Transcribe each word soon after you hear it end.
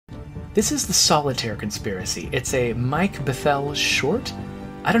This is the Solitaire Conspiracy. It's a Mike Bithell short.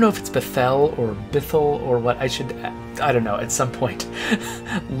 I don't know if it's Bithell or Bithell or what. I don't know, at some point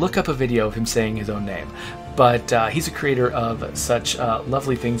look up a video of him saying his own name. But he's a creator of such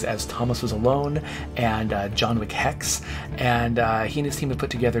lovely things as Thomas Was Alone and John Wick Hex, and he and his team have put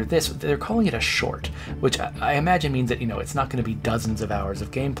together this. They're calling it a short, which I imagine means that, you know, it's not going to be dozens of hours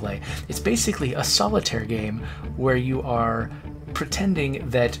of gameplay. It's basically a solitaire game where you are pretending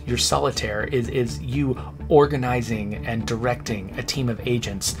that your solitaire is you organizing and directing a team of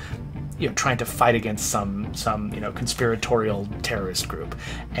agents, you know, trying to fight against some you know, conspiratorial terrorist group.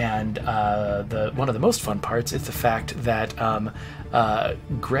 And one of the most fun parts is the fact that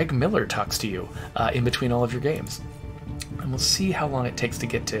Greg Miller talks to you in between all of your games. And we'll see how long it takes to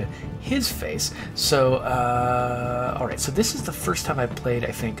get to his face. So, alright, so this is the first time I've played,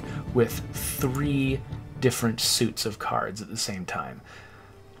 I think, with 3 different suits of cards at the same time.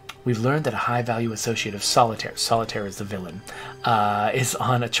 We've learned that a high-value associate of Solitaire, Solitaire is the villain, is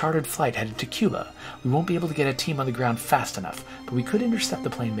on a chartered flight headed to Cuba. We won't be able to get a team on the ground fast enough, but we could intercept the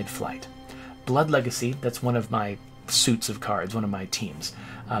plane mid-flight. Blood Legacy, that's one of my suits of cards, one of my teams.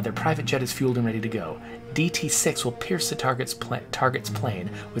 Their private jet is fueled and ready to go. DT6 will pierce the target's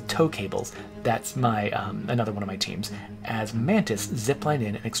plane with tow cables. That's my another one of my teams. As Mantis, zipline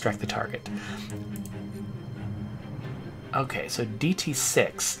in and extract the target. Okay, so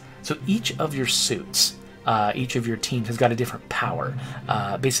DT6. So each of your suits, each of your teams has got a different power.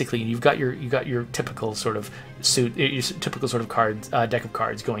 Basically, you've got your typical sort of suit, your typical sort of cards, deck of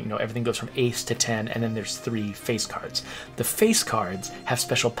cards going. You know, everything goes from ace to 10, and then there's 3 face cards. The face cards have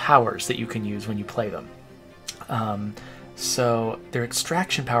special powers that you can use when you play them. So their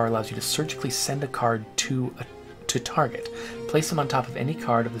extraction power allows you to surgically send a card to target. Place them on top of any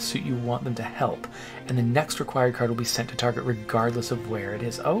card of the suit you want them to help, and the next required card will be sent to target regardless of where it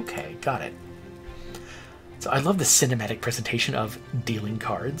is. Okay, got it. So I love the cinematic presentation of dealing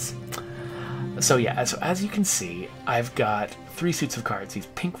cards. So yeah, so as you can see, I've got 3 suits of cards. These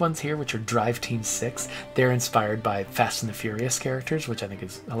pink ones here, which are Drive Team 6. They're inspired by Fast and the Furious characters, which I think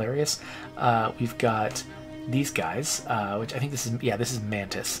is hilarious. We've got these guys, which I think this is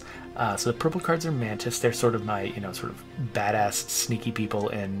Mantis. So the purple cards are Mantis. They're sort of my, you know, sort of badass, sneaky people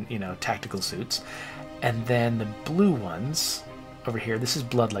in, you know, tactical suits. And then the blue ones over here, this is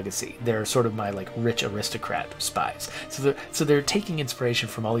Blood Legacy. They're sort of my, like, rich aristocrat spies. So they're taking inspiration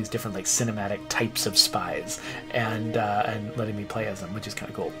from all these different, like, cinematic types of spies and letting me play as them, which is kind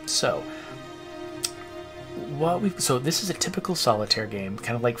of cool. So so this is a typical solitaire game,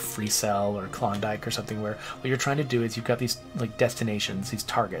 kind of like Free Cell or Klondike or something, where what you're trying to do is you've got these, like, destinations, these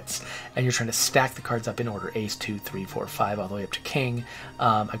targets, and you're trying to stack the cards up in order: ace, 2, 3, 4, 5, all the way up to king.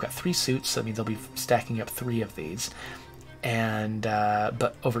 I've got 3 suits, so that means I'll be stacking up 3 of these. And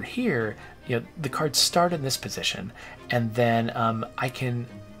but over here, you know, the cards start in this position, and then I can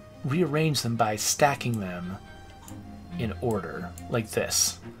rearrange them by stacking them in order like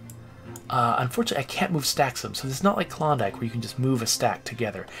this. Unfortunately, I can't move stacks of them, so it's not like Klondike where you can just move a stack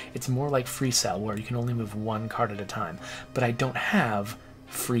together. It's more like Free Cell where you can only move 1 card at a time. But I don't have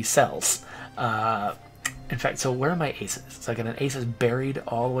free cells. In fact, so where are my aces? So I got an ace that's buried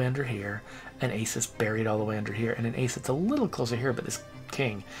all the way under here, an ace that's buried all the way under here, and an ace that's a little closer here, but this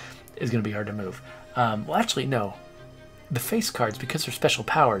king is going to be hard to move. Well, actually, no. The face cards, because they're special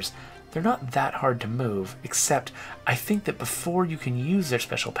powers, they're not that hard to move, except I think that before you can use their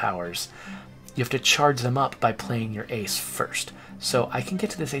special powers, you have to charge them up by playing your ace first. So I can get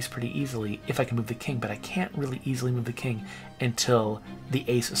to this ace pretty easily if I can move the king, but I can't really easily move the king until the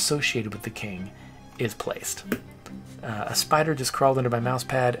ace associated with the king is placed. A spider just crawled under my mouse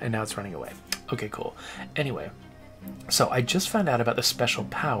pad, and now it's running away. Okay, cool. Anyway, so I just found out about the special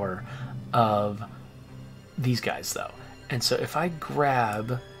power of these guys, though. And so if I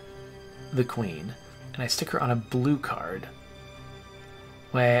grab the queen and I stick her on a blue card,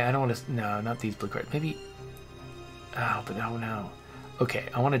 wait, I don't want to, no, not these blue cards, maybe, oh, but oh no. Okay,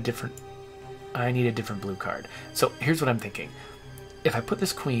 I need a different blue card. So here's what I'm thinking. If I put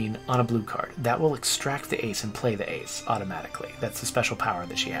this queen on a blue card, that will extract the ace and play the ace automatically. That's the special power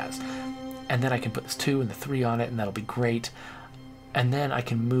that she has. And then I can put this 2 and the 3 on it, and that'll be great. And then I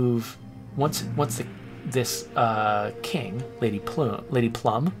can move, once this king, Lady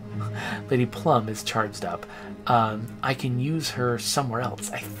Plum is charged up, I can use her somewhere else,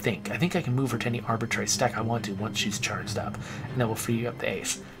 I think. I think I can move her to any arbitrary stack I want to once she's charged up, and that will free up the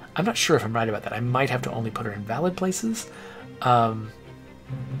ace. I'm not sure if I'm right about that. I might have to only put her in valid places.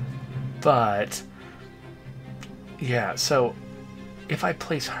 But yeah, so if I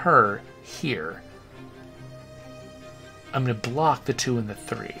place her here, I'm going to block the 2 and the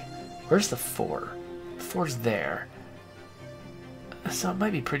 3, Where's the 4? The 4's there. So it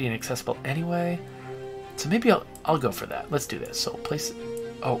might be pretty inaccessible anyway. So maybe I'll go for that. Let's do this. So place.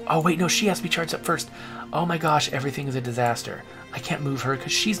 Oh wait, no, she has to be charged up first. Oh my gosh, everything is a disaster. I can't move her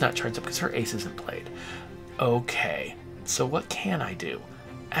because she's not charged up because her ace isn't played. Okay, so what can I do?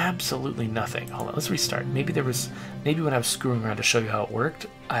 Absolutely nothing. Hold on, let's restart. Maybe when I was screwing around to show you how it worked,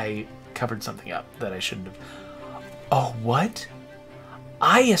 I covered something up that I shouldn't have. Oh, what?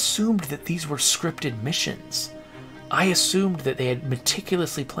 I assumed that these were scripted missions. I assumed that they had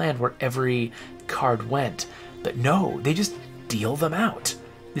meticulously planned where every card went. But no, they just deal them out.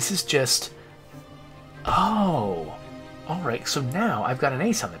 This is just... Oh. Alright, so now I've got an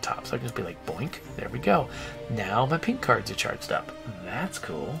ace on the top. So I can just be like, boink. There we go. Now my pink cards are charged up. That's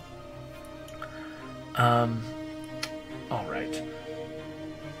cool. Alright.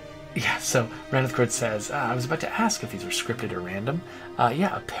 Yeah, so Ranithcord says, I was about to ask if these were scripted or random.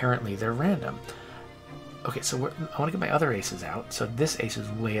 Yeah, apparently they're random. Okay, so I want to get my other aces out. So this ace is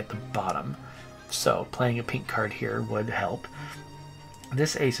way at the bottom. So playing a pink card here would help.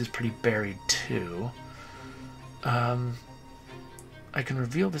 This ace is pretty buried too. I can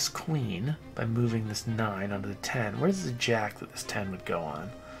reveal this queen by moving this 9 onto the 10. Where's the jack that this 10 would go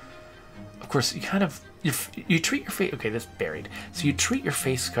on? Of course, you kind of... You treat your face... Okay, that's buried. So you treat your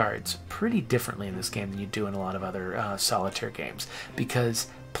face cards pretty differently in this game than you do in a lot of other solitaire games. Because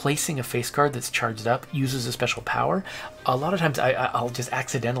placing a face card that's charged up uses a special power. A lot of times I'll just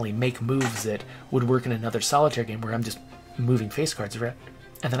accidentally make moves that would work in another solitaire game where I'm just moving face cards around.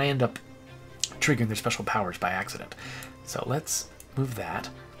 And then I end up triggering their special powers by accident. So let's move that.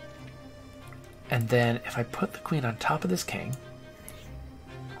 And then if I put the queen on top of this king...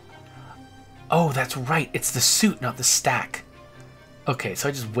 Oh, that's right. It's the suit, not the stack. Okay, so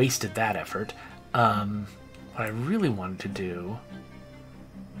I just wasted that effort. What I really wanted to do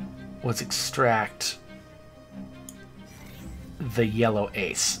was extract the yellow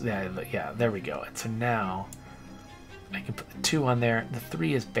ace. Yeah, there we go. And so now I can put the 2 on there. The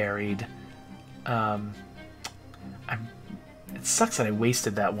 3 is buried. It sucks that I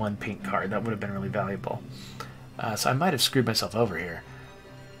wasted that one pink card. That would have been really valuable. So I might have screwed myself over here.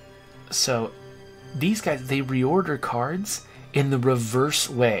 So these guys, they reorder cards in the reverse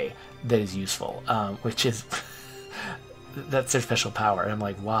way that is useful, which is that's their special power. And I'm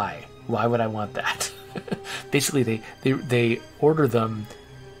like, why? Why would I want that? Basically, they order them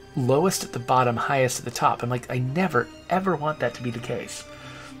lowest at the bottom, highest at the top. I'm like, I never ever want that to be the case.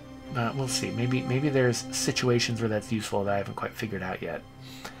 We'll see. Maybe there's situations where that's useful that I haven't quite figured out yet.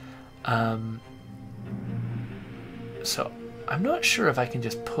 So I'm not sure if I can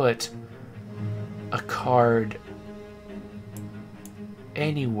just put a card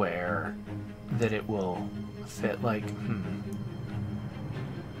anywhere that it will fit. Like,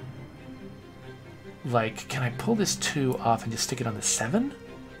 Like, can I pull this 2 off and just stick it on the 7?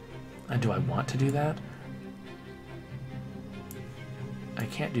 And do I want to do that? I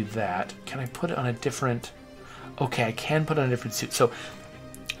can't do that. Can I put it on a different... Okay, I can put it on a different suit. So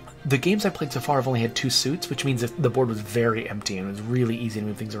the games I've played so far have only had 2 suits, which means that the board was very empty and it was really easy to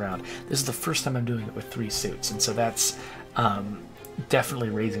move things around. This is the first time I'm doing it with 3 suits, and so that's definitely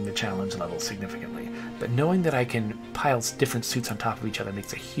raising the challenge level significantly. But knowing that I can pile different suits on top of each other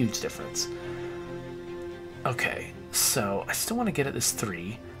makes a huge difference. Okay, so I still want to get at this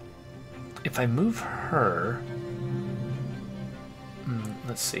 3. If I move her...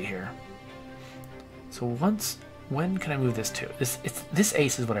 let's see here. So when can I move this to? This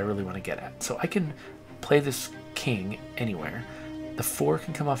ace is what I really want to get at. So I can play this king anywhere. The 4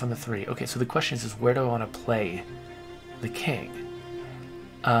 can come off on the 3. Okay, so the question is where do I want to play the king?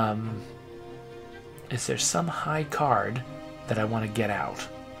 Is there some high card that I want to get out?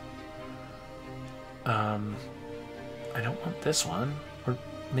 I don't want this one. Or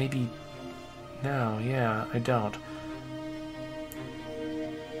maybe... No, yeah, I don't.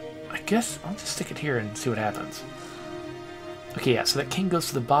 I guess I'll just stick it here and see what happens. Okay, yeah, so that king goes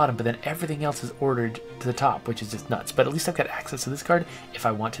to the bottom, but then everything else is ordered to the top, which is just nuts. But at least I've got access to this card. If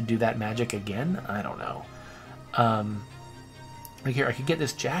I want to do that magic again, I don't know. Right here, I could get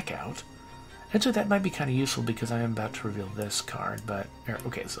this jack out. And so that might be kind of useful because I am about to reveal this card, but...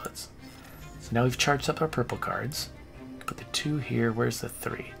 Okay, so let's... So now we've charged up our purple cards. Put the 2 here. Where's the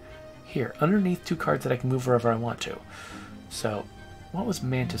 3? Here, underneath 2 cards that I can move wherever I want to. So... What was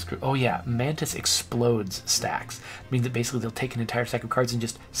Mantis Group? Oh yeah, Mantis explodes stacks. It means that basically they'll take an entire stack of cards and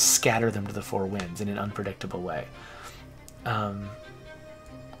just scatter them to the 4 winds in an unpredictable way.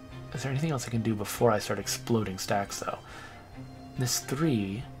 Is there anything else I can do before I start exploding stacks, though? This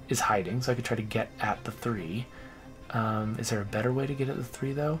 3 is hiding, so I could try to get at the 3. Is there a better way to get at the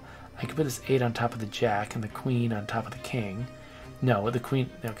 3 though? I could put this 8 on top of the jack and the queen on top of the king. No, the queen.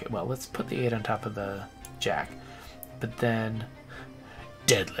 Okay, well, let's put the 8 on top of the jack. But then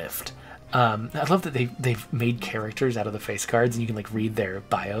deadlift. I love that they've made characters out of the face cards, and you can like read their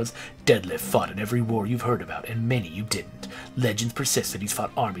bios. Deadlift fought in every war you've heard about, and many you didn't. Legends persist that he's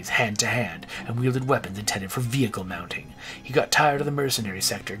fought armies hand to hand and wielded weapons intended for vehicle mounting. He got tired of the mercenary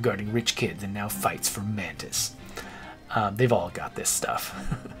sector guarding rich kids and now fights for Mantis. They've all got this stuff.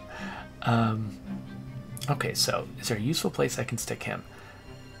 Okay, so is there a useful place I can stick him?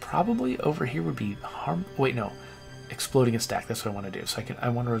 Probably over here would be wait, no. Exploding a stack, that's what I want to do. So I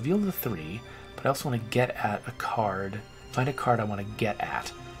want to reveal the 3, but I also want to get at a card. Find a card I want to get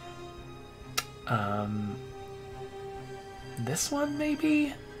at. This one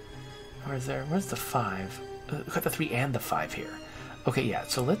maybe? Or is there, where's the 5? Got the 3 and the 5 here. Okay, yeah,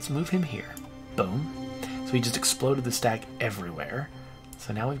 so let's move him here. Boom. So he just exploded the stack everywhere.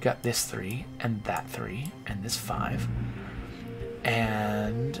 So now we've got this 3 and that 3 and this 5.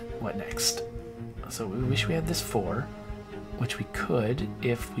 And what next? So we wish we had this 4, which we could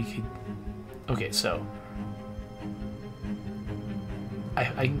if we could. Okay, so I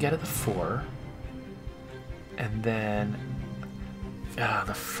can get at the 4, and then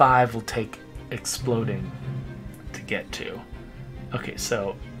the 5 will take exploding to get to. Okay,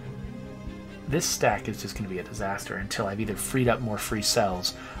 so this stack is just going to be a disaster until I've either freed up more free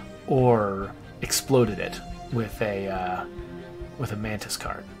cells or exploded it with a Mantis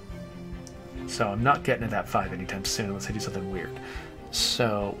card. So I'm not getting to that 5 anytime soon unless I do something weird.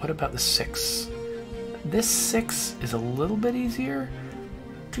 So what about the 6? This 6 is a little bit easier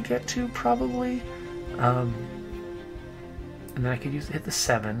to get to, probably. And then I could hit the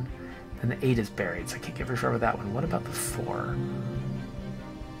 7, and the 8 is buried, so I can't get very far with that one. What about the 4?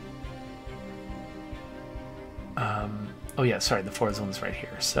 Oh yeah, sorry, the 4 is the one that's right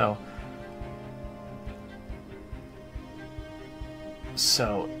here. So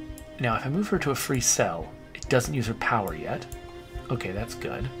now if I move her to a free cell, it doesn't use her power yet. Okay, that's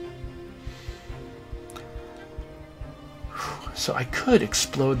good. So I could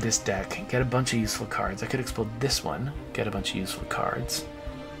explode this deck, get a bunch of useful cards. I could explode this one, get a bunch of useful cards.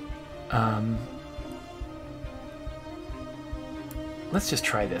 Let's just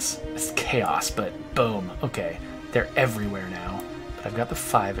try this. It's chaos, but boom. Okay, they're everywhere now. But I've got the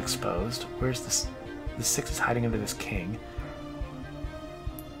 5 exposed. Where's this? The 6 is hiding under this king.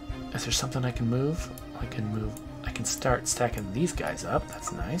 Is there something I can move? I can start stacking these guys up.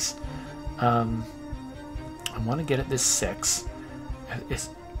 That's nice. I want to get at this 6.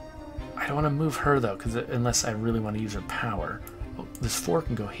 I don't want to move her though, because unless I really want to use her power. Oh, this 4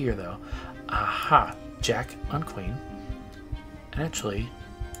 can go here though. Aha! Jack on queen. And actually,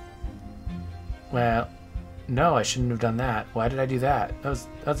 well, no, I shouldn't have done that. Why did I do that? That was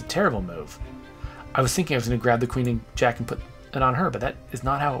a terrible move. I was thinking I was going to grab the queen and jack and put it on her, but that is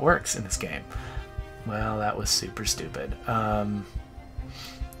not how it works in this game. Well, that was super stupid.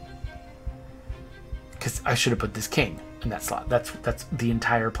 Because I should have put this king in that slot. That's the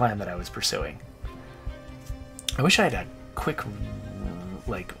entire plan that I was pursuing. I wish I had a quick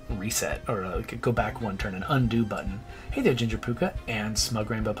like reset, or like go back one turn, an undo button. Hey there, Ginger Puka and Smug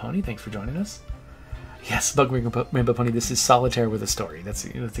Rainbow Pony. Thanks for joining us. Yes, Smug Rainbow Pony. This is Solitaire with a story. That's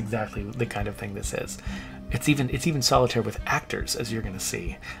exactly the kind of thing this is. It's even Solitaire with actors, as you're going to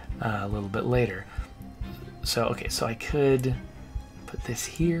see a little bit later. So okay, so I could put this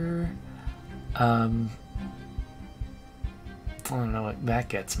here. I don't know what that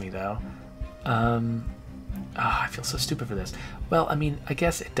gets me though. I feel so stupid for this. Well, I mean, I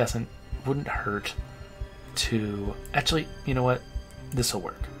guess it wouldn't hurt to actually. You know what? This will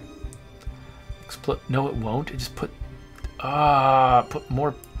work. No, it won't. It just put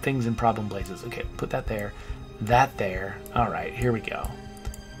more things in problem places. Okay, put that there, that there. All right, here we go.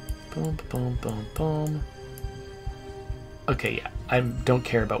 Boom, boom, boom, boom. Okay, yeah, I don't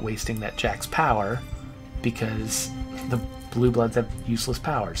care about wasting that Jack's power because the blue bloods have useless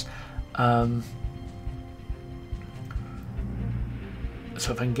powers.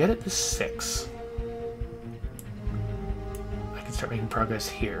 So if I can get it to 6, I can start making progress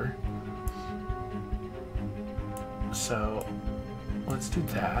here. So let's do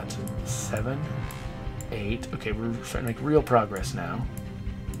that. 7, 8. Okay, we're starting to make real progress now.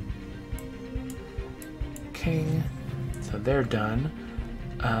 King. So they're done.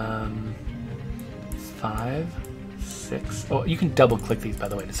 5, 6. Oh, you can double click these, by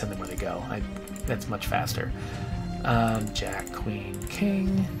the way, to send them where they go. That's much faster. Jack, Queen,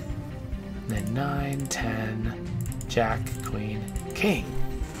 King. Then 9, 10. Jack, Queen, King.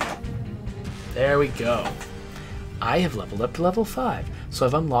 There we go. I have leveled up to level 5, so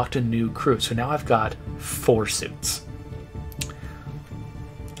I've unlocked a new crew. So now I've got 4 suits.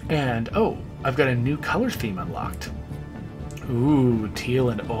 And, oh, I've got a new color theme unlocked. Ooh,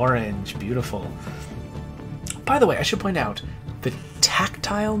 teal and orange. Beautiful. By the way, I should point out, the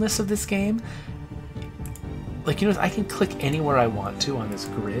tactileness of this game, like, you know, I can click anywhere I want to on this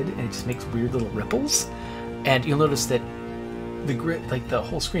grid, and it just makes weird little ripples. And you'll notice that the grid, like the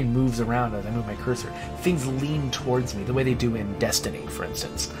whole screen moves around as I move my cursor. Things lean towards me, the way they do in Destiny, for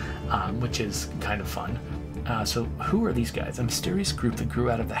instance, which is kind of fun. So who are these guys? A mysterious group that grew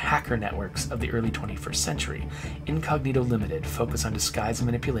out of the hacker networks of the early 21st century. Incognito Limited, focus on disguise and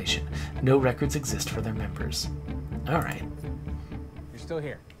manipulation. No records exist for their members. All right. You're still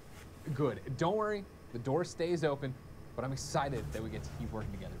here. Good. Don't worry, the door stays open, but I'm excited that we get to keep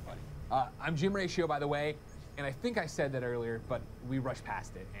working together, buddy. I'm Jim Ratio, by the way, and I think I said that earlier, but we rushed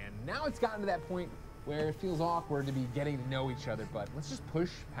past it, and now it's gotten to that point where it feels awkward to be getting to know each other, but let's just push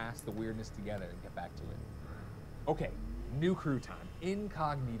past the weirdness together and get back to it. Okay, new crew time.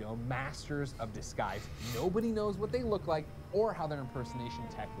 Incognito, masters of disguise. Nobody knows what they look like or how their impersonation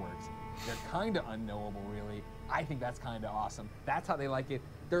tech works. They're kind of unknowable, really. I think that's kind of awesome. That's how they like it.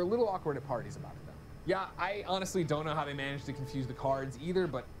 They're a little awkward at parties about it, though. Yeah, I honestly don't know how they managed to confuse the cards either,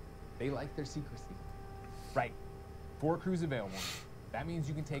 but they like their secrecy. Right, 4 crews available. That means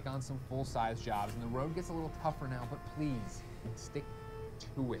you can take on some full-size jobs, and the road gets a little tougher now, but please, stick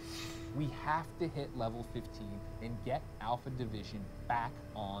to it. We have to hit level 15 and get Alpha Division back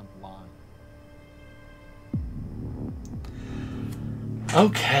online.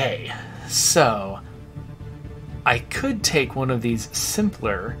 Okay, so I could take one of these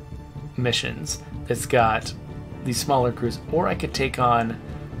simpler missions that's got these smaller crews, or I could take on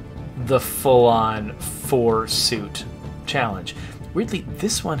the full-on 4-suit challenge. Weirdly,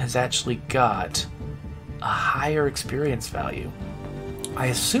 this one has actually got a higher experience value. I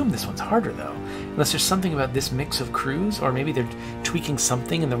assume this one's harder, though, unless there's something about this mix of crews, or maybe they're tweaking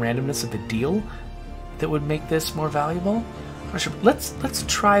something in the randomness of the deal that would make this more valuable. I'm not sure. Let's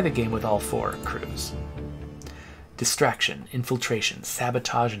try the game with all 4 crews. Distraction, infiltration,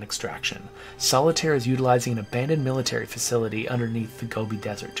 sabotage, and extraction. Solitaire is utilizing an abandoned military facility underneath the Gobi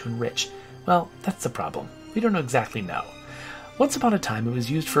Desert to enrich. Well, that's the problem. We don't exactly know. Once upon a time, it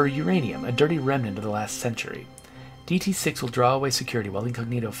was used for uranium, a dirty remnant of the last century. DT6 will draw away security while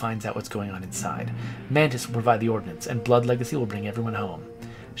Incognito finds out what's going on inside. Mantis will provide the ordnance, and Blood Legacy will bring everyone home.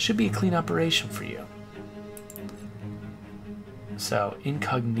 Should be a clean operation for you. So,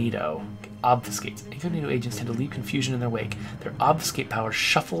 Incognito obfuscates. Incognito agents tend to leave confusion in their wake. Their obfuscate power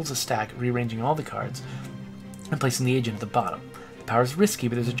shuffles a stack, rearranging all the cards and placing the agent at the bottom. The power is risky,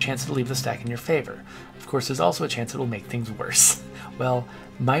 but there's a chance it'll leave the stack in your favor. Of course, there's also a chance it'll make things worse. Well,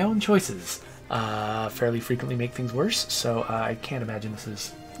 my own choices fairly frequently make things worse, so I can't imagine this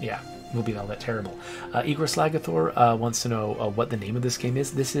is, will be all that terrible. Igor Slagathor wants to know what the name of this game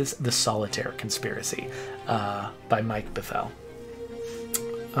is. This is The Solitaire Conspiracy by Mike Bithell.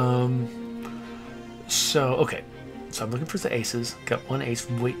 Okay, so I'm looking for the aces. Got 1 ace,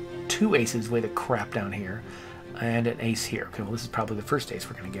 2 aces way the crap down here, and an ace here. Okay, well, this is probably the first ace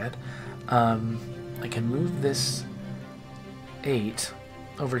we're going to get. I can move this 8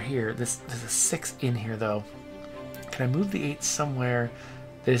 over here. There's a 6 in here, though. Can I move the 8 somewhere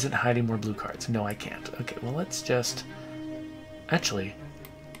that isn't hiding more blue cards? No, I can't. Okay, well, let's just... Actually,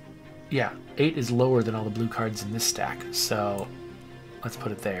 yeah, 8 is lower than all the blue cards in this stack, so let's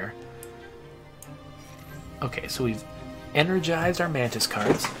put it there. Okay, so we've energized our Mantis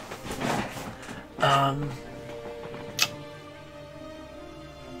cards.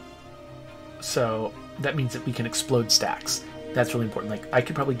 So that means that we can explode stacks. That's really important. Like, I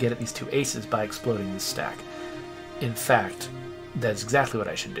could probably get at these 2 aces by exploding this stack. In fact, that's exactly what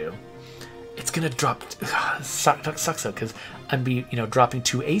I should do. It's gonna drop. Sucks though, because I'm dropping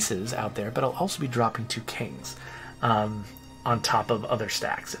 2 aces out there, but I'll also be dropping 2 kings on top of other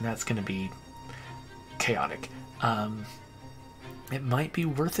stacks, and that's gonna be chaotic. It might be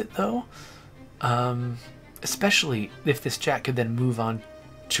worth it though, especially if this jack could then move on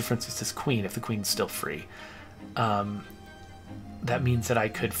to, for instance, this queen, if the queen's still free. That means that I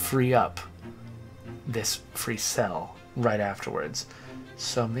could free up this free cell right afterwards.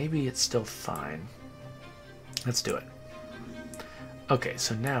 So maybe it's still fine. Let's do it. Okay,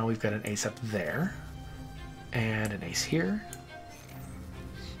 so now we've got an ace up there, and an ace here.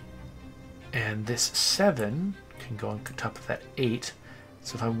 And this 7 can go on top of that 8.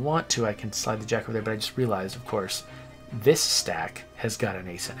 So if I want to, I can slide the jack over there, but I just realized, of course, this stack has got an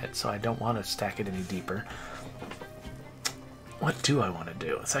ace in it, so I don't want to stack it any deeper. what do I want to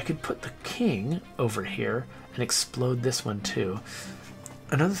do? So I could put the king over here and explode this one too.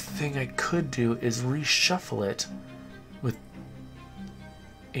 Another thing I could do is reshuffle it with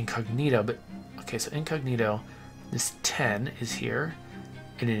incognito, but okay, so incognito, this 10 is here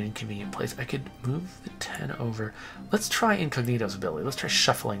in an inconvenient place. I could move the 10 over. Let's try incognito's ability. Let's try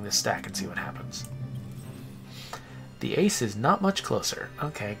shuffling this stack and see what happens. The ace is not much closer.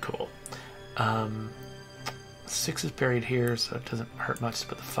 Okay, cool. 6 is buried here, so it doesn't hurt much to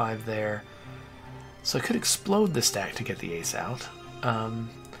put the 5 there. So I could explode the stack to get the ace out.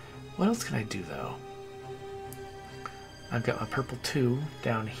 What else can I do, though? I've got my purple 2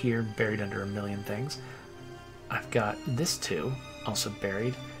 down here, buried under a million things. I've got this 2 also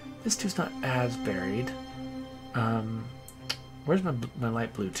buried. This 2's not as buried. Where's my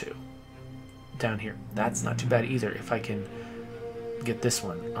light blue 2? Down here. That's not too bad either if I can get this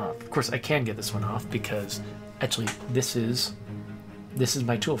one off. Of course, I can get this one off because actually this is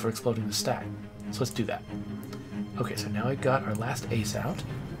my tool for exploding the stack. So let's do that. Okay, so now I've got our last ace out.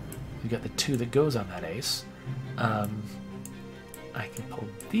 We've got the 2 that goes on that ace. I can pull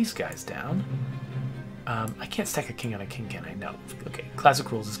these guys down. I can't stack a king on a king, can I? No. Okay,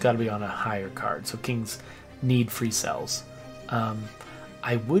 classic rules, it's got to be on a higher card, so kings need free cells.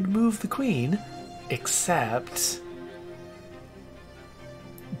 I would move the queen, except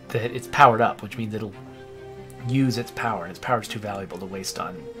that it's powered up, which means it'll use its power, and its power is too valuable to waste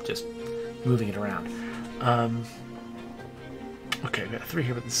on just moving it around. Okay, I've got a 3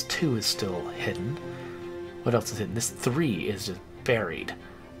 here, but this 2 is still hidden. What else is hidden? This 3 is just buried.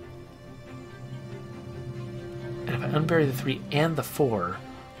 And if I unbury the 3 and the 4,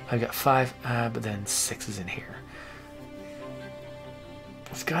 I've got 5, but then 6 is in here.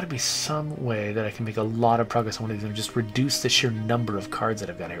 There's got to be some way that I can make a lot of progress on one of these and just reduce the sheer number of cards that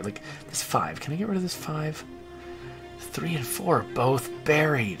I've got here. Like this 5. Can I get rid of this 5? 3 and 4 are both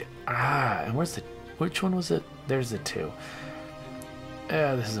buried. And where's the... Which one was it? There's the 2.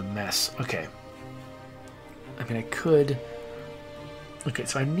 This is a mess. Okay. I mean, I could... Okay,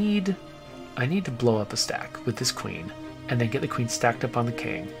 so I need to blow up a stack with this queen and then get the queen stacked up on the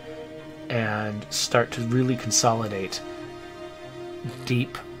king and start to really consolidate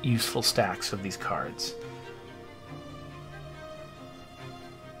deep, useful stacks of these cards.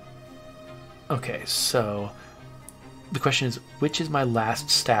 Okay, so the question is, which is my last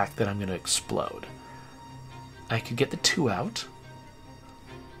stack that I'm going to explode? I could get the 2 out.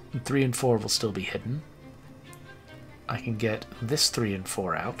 3 and 4 will still be hidden. I can get this 3 and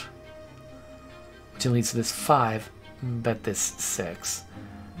 4 out, which leads to this 5, but this 6.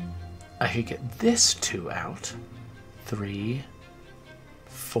 I could get this 2 out. 3,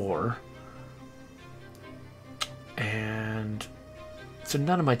 4. And so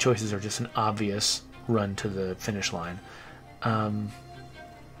none of my choices are just an obvious run to the finish line. I'm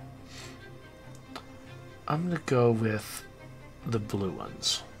going to go with the blue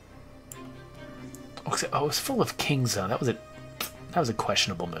ones. Oh, it was full of kings though. That was a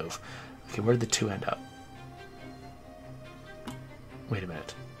questionable move. Okay, where did the 2 end up? Wait a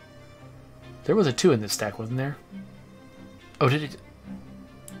minute. There was a 2 in this stack, wasn't there? Oh, did it?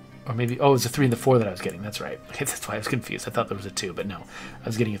 Or maybe... Oh, it was a 3 and the 4 that I was getting. That's right. Okay, that's why I was confused. I thought there was a 2, but no. I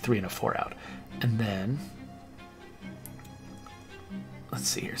was getting a 3 and a 4 out. And then... Let's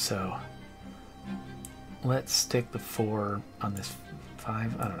see here. So... Let's stick the 4 on this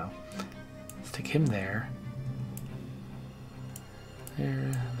 5. I don't know. Stick him there.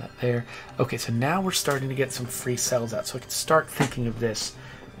 There, that there. Okay, so now we're starting to get some free cells out. So I can start thinking of this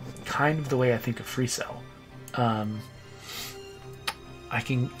kind of the way I think of free cell. I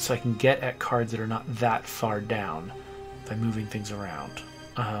can get at cards that are not that far down by moving things around.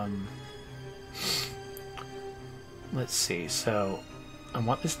 Let's see. So I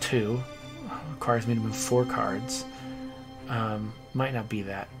want this 2. Requires me to move 4 cards. Might not be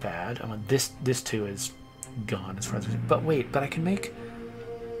that bad. I want this 2 is gone as far as... But wait, but I can make...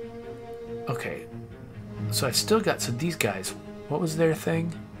 Okay. So I've still got... So these guys, what was their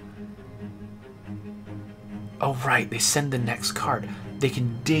thing? Oh, right. They send the next card. They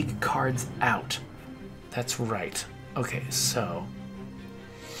can dig cards out. That's right. Okay, so...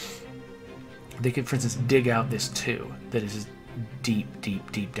 They could, for instance, dig out this 2 that is deep,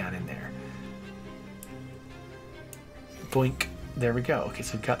 deep, deep down in there. Boink. There we go. Okay,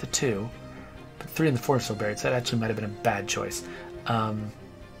 so we've got the 2. But 3 and the 4 are still buried, so that actually might have been a bad choice. Oh.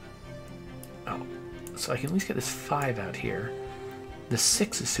 So I can at least get this 5 out here. The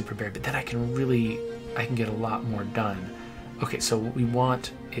 6 is super buried, but then I can get a lot more done. Okay, so what we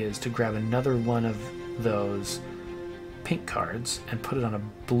want is to grab another one of those pink cards and put it on a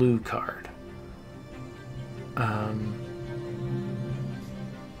blue card.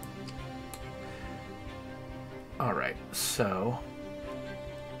 Alright, so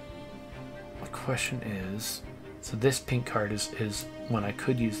the question is, so this pink card is one I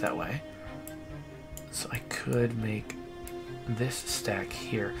could use that way. So I could make this stack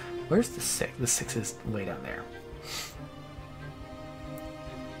here. Where's the 6? The 6 is way down there.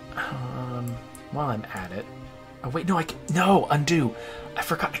 While I'm at it. Oh wait, no, no, undo. I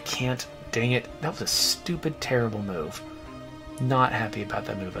forgot. I can't. Dang it. That was a stupid, terrible move. Not happy about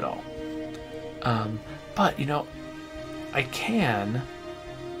that move at all. But, you know, I can,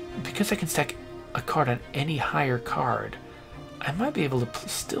 because I can stack a card on any higher card, I might be able to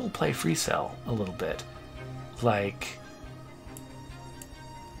still play free cell a little bit. Like,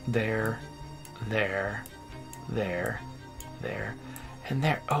 there, there, there, there, and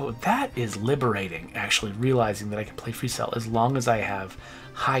there. Oh, that is liberating, actually, realizing that I can play free cell as long as I have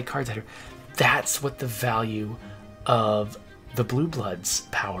high cards out here. That's what the value of the Blue Bloods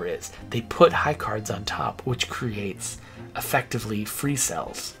power is. They put high cards on top, which creates effectively free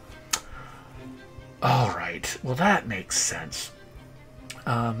cells. Alright, well that makes sense.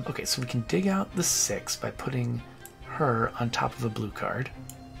 Okay, so we can dig out the 6 by putting her on top of a blue card.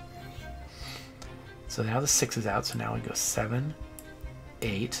 So now the 6 is out, so now we go 7,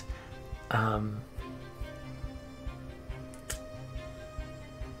 8. I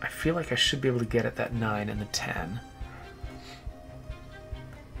feel like I should be able to get at that 9 and the 10.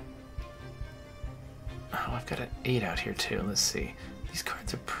 Oh, I've got an 8 out here too. Let's see. These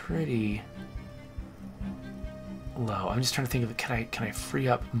cards are pretty low. I'm just trying to think of it. Can I free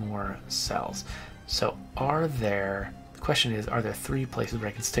up more cells? So the question is, are there 3 places where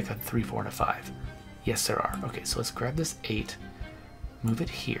I can stick a 3, 4, and a 5? Yes, there are. Okay, so let's grab this 8, move it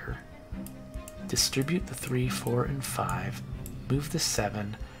here, distribute the 3, 4, and 5, move the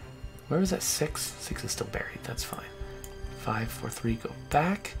 7. Where was that 6? 6 is still buried. That's fine. 5, 4, 3, go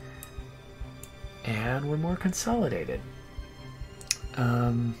back. And we're more consolidated.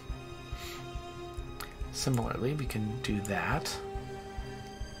 Similarly, we can do that.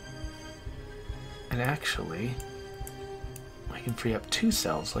 And actually, I can free up 2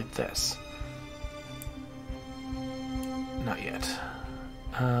 cells like this. Not yet.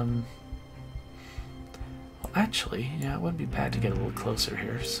 Well, actually, yeah, it wouldn't be bad to get a little closer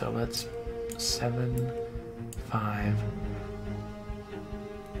here. So let's 7, 5.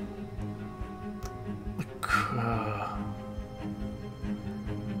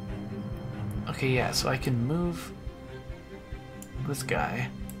 Okay, yeah, so I can move this guy,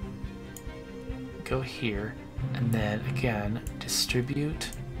 go here, and then again distribute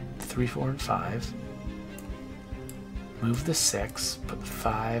 3, 4, and 5. Move the 6, put the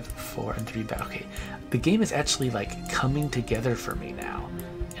 5, 4, and 3 back. Okay, the game is actually like coming together for me now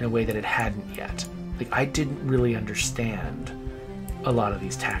in a way that it hadn't yet. Like, I didn't really understand a lot of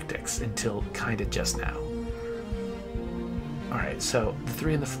these tactics until kind of just now. Alright, so the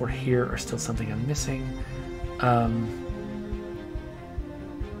 3 and the 4 here are still something I'm missing.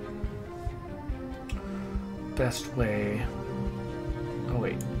 Best way... Oh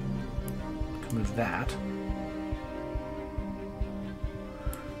wait, I can move that.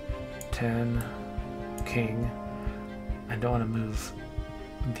 10, king. I don't want to move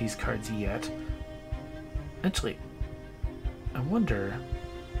these cards yet. Actually, I wonder...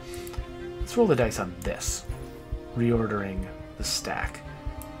 Let's roll the dice on this. Reordering the stack.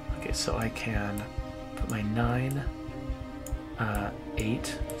 Okay, so I can put my 9,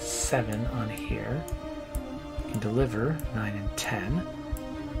 8, 7 on here. I can deliver 9 and 10.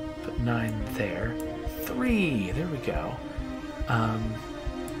 Put 9 there. 3! There we go.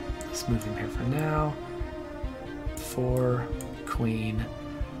 Let's move him here for now. 4, queen.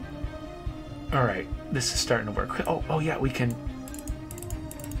 Alright, this is starting to work. Oh yeah, we can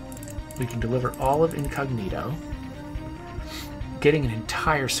deliver all of Incognito. Getting an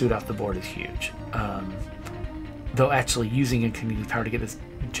entire suit off the board is huge. Though actually using Incognito power to get this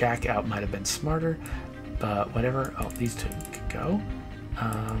jack out might have been smarter, but whatever. Oh, these 2 can go.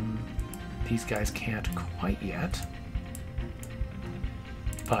 These guys can't quite yet.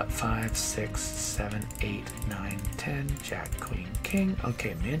 But 5, 6, 7, 8, 9, 10, jack, queen, king.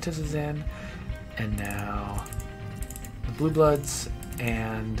 Okay, Mantis is in. And now the Blue Bloods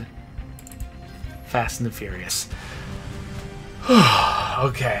and Fast and the Furious.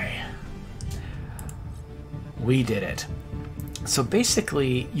 Okay. We did it. So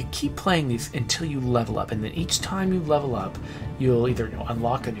basically, you keep playing these until you level up, and then each time you level up, you'll either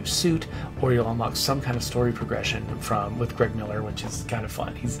unlock a new suit, or you'll unlock some kind of story progression with Greg Miller, which is kind of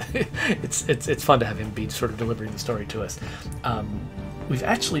fun. It's fun to have him be sort of delivering the story to us. We've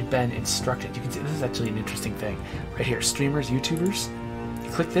actually been instructed. You can see this is actually an interesting thing right here. Streamers, YouTubers,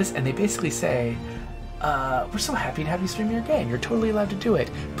 you click this, and they basically say, we're so happy to have you stream your game. You're totally allowed to do it.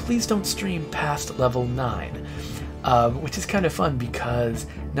 Please don't stream past level 9. Which is kind of fun because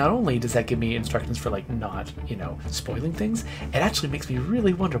not only does that give me instructions for like not, you know, spoiling things, it actually makes me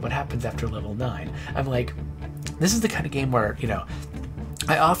really wonder what happens after level 9. I'm like, this is the kind of game where, you know,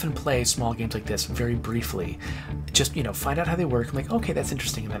 I often play small games like this very briefly, just, you know, find out how they work. I'm like, okay, that's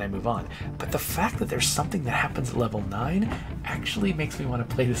interesting, and then I move on. But the fact that there's something that happens at level 9 actually makes me want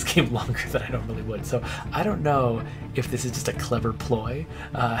to play this game longer than I normally would. So I don't know if this is just a clever ploy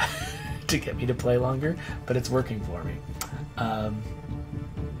to get me to play longer, but it's working for me.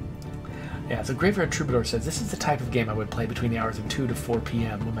 Yeah, so Graveyard Troubadour says, this is the type of game I would play between the hours of 2 to 4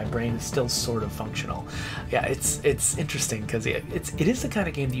 p.m. when my brain is still sort of functional. Yeah, it's interesting because it is the kind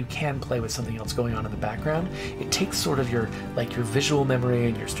of game that you can play with something else going on in the background. It takes sort of your visual memory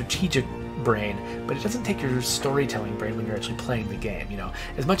and your strategic brain, but it doesn't take your storytelling brain when you're actually playing the game. You know,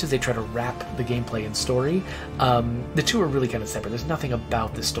 as much as they try to wrap the gameplay in story, the two are really kind of separate. There's nothing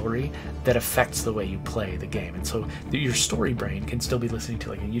about the story that affects the way you play the game, and so your story brain can still be listening to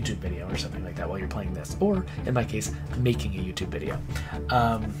like a YouTube video or something like that while you're playing this, or in my case, making a YouTube video.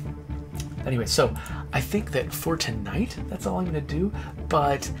 Anyway, so I think that for tonight, that's all I'm going to do,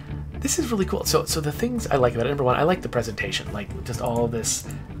 but this is really cool. So the things I like about it, number one, I like the presentation, like just all this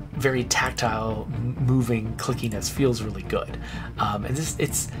very tactile, moving clickiness feels really good. And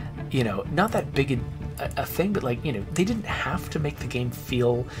it's, you know, not that big a thing, but like, you know, they didn't have to make the game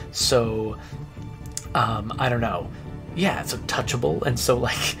feel so, I don't know, yeah, so touchable and so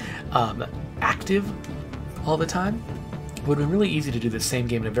like active all the time. It would have been really easy to do the same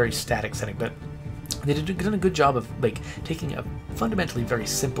game in a very static setting, but they done a good job of like taking a fundamentally very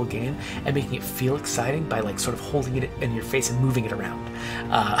simple game and making it feel exciting by like sort of holding it in your face and moving it around,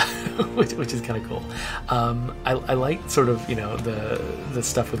 which is kind of cool. I like sort of, you know, the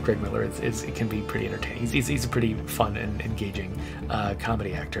stuff with Greg Miller. It can be pretty entertaining. He's a pretty fun and engaging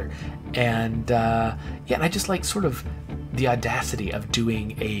comedy actor, and yeah, and I just like sort of the audacity of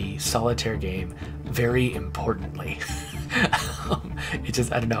doing a solitaire game very importantly. It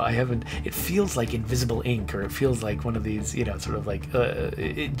just, I don't know, it feels like Invisible Ink, or it feels like one of these, you know, sort of like,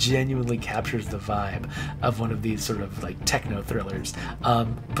 it genuinely captures the vibe of one of these sort of like techno thrillers,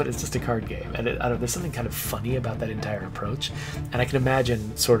 but it's just a card game, and I don't know, there's something kind of funny about that entire approach, and I can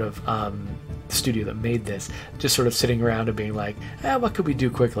imagine sort of the studio that made this just sort of sitting around and being like, what could we do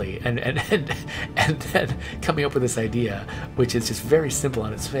quickly, and then coming up with this idea, which is just very simple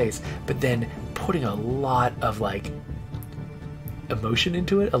on its face, but then putting a lot of like emotion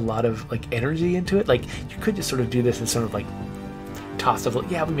into it, a lot of like energy into it. Like you could just sort of do this as sort of like toss of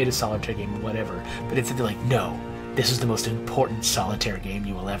like, yeah, we made a solitaire game, whatever, but instead they're like, no, this is the most important solitaire game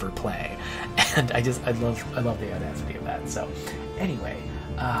you will ever play. And I love the audacity of that. So anyway,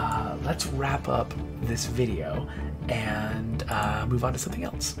 let's wrap up this video and move on to something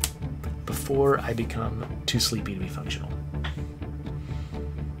else before I become too sleepy to be functional.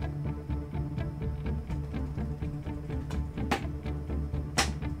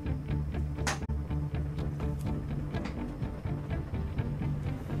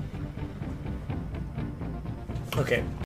 Okay.